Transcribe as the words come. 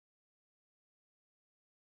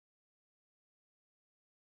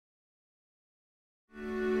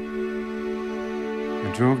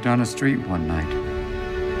drove down a street one night.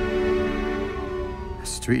 A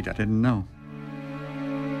street I didn't know.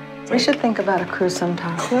 We should think about a cruise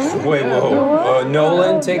sometime. Wait, whoa.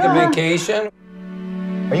 Nolan, take a vacation?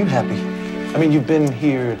 Are you happy? I mean, you've been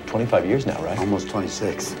here 25 years now, right? Almost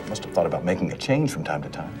 26. Must have thought about making a change from time to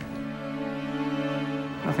time.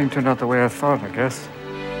 Nothing turned out the way I thought, I guess.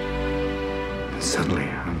 Suddenly,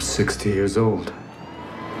 I'm 60 years old.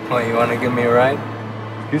 Oh, you want to give me a ride?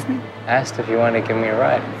 Excuse me? Asked if you want to give me a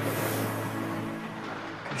ride.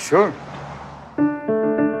 Sure.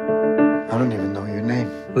 I don't even know your name.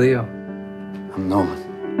 Leo. I'm Nolan.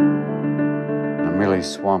 I'm really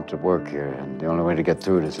swamped at work here, and the only way to get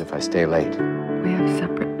through it is if I stay late. We have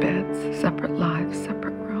separate beds, separate lives,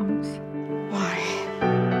 separate rooms. Why?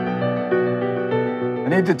 I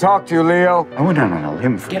need to talk to you, Leo. I went out on a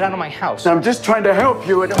limb for Get out of my house. I'm just trying to help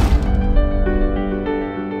you.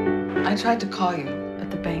 I tried to call you at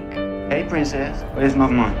the bank. Hey, princess. Where's my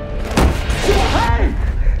money? Hey!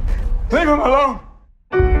 Leave him alone!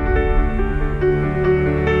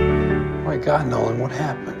 Oh my God, Nolan, what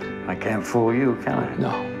happened? I can't fool you, can I?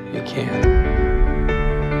 No, you can't.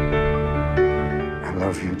 I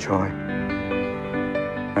love you, Joy.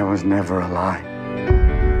 That was never a lie.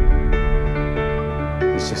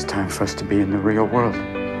 It's just time for us to be in the real world.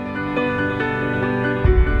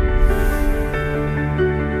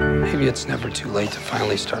 Maybe it's never too late to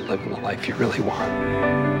finally start living the life you really want.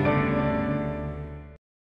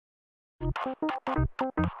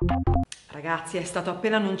 Ragazzi, è stato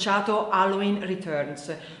appena annunciato Halloween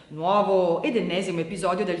Returns, nuovo ed ennesimo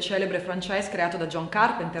episodio del celebre franchise creato da John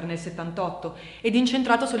Carpenter nel 78 ed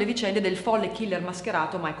incentrato sulle vicende del folle killer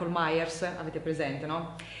mascherato Michael Myers, avete presente,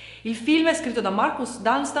 no? Il film è scritto da Marcus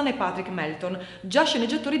Dunstan e Patrick Melton, già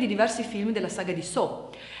sceneggiatori di diversi film della saga di Saw.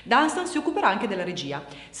 Dunstan si occuperà anche della regia.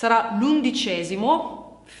 Sarà l'11°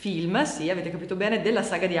 film, sì, avete capito bene, della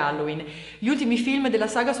saga di Halloween. Gli ultimi film della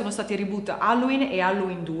saga sono stati reboot Halloween e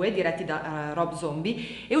Halloween 2, diretti da Rob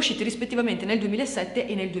Zombie, e usciti rispettivamente nel 2007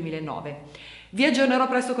 e nel 2009. Vi aggiornerò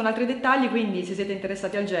presto con altri dettagli, quindi se siete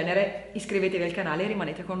interessati al genere iscrivetevi al canale e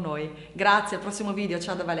rimanete con noi. Grazie, al prossimo video,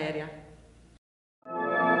 ciao da Valeria.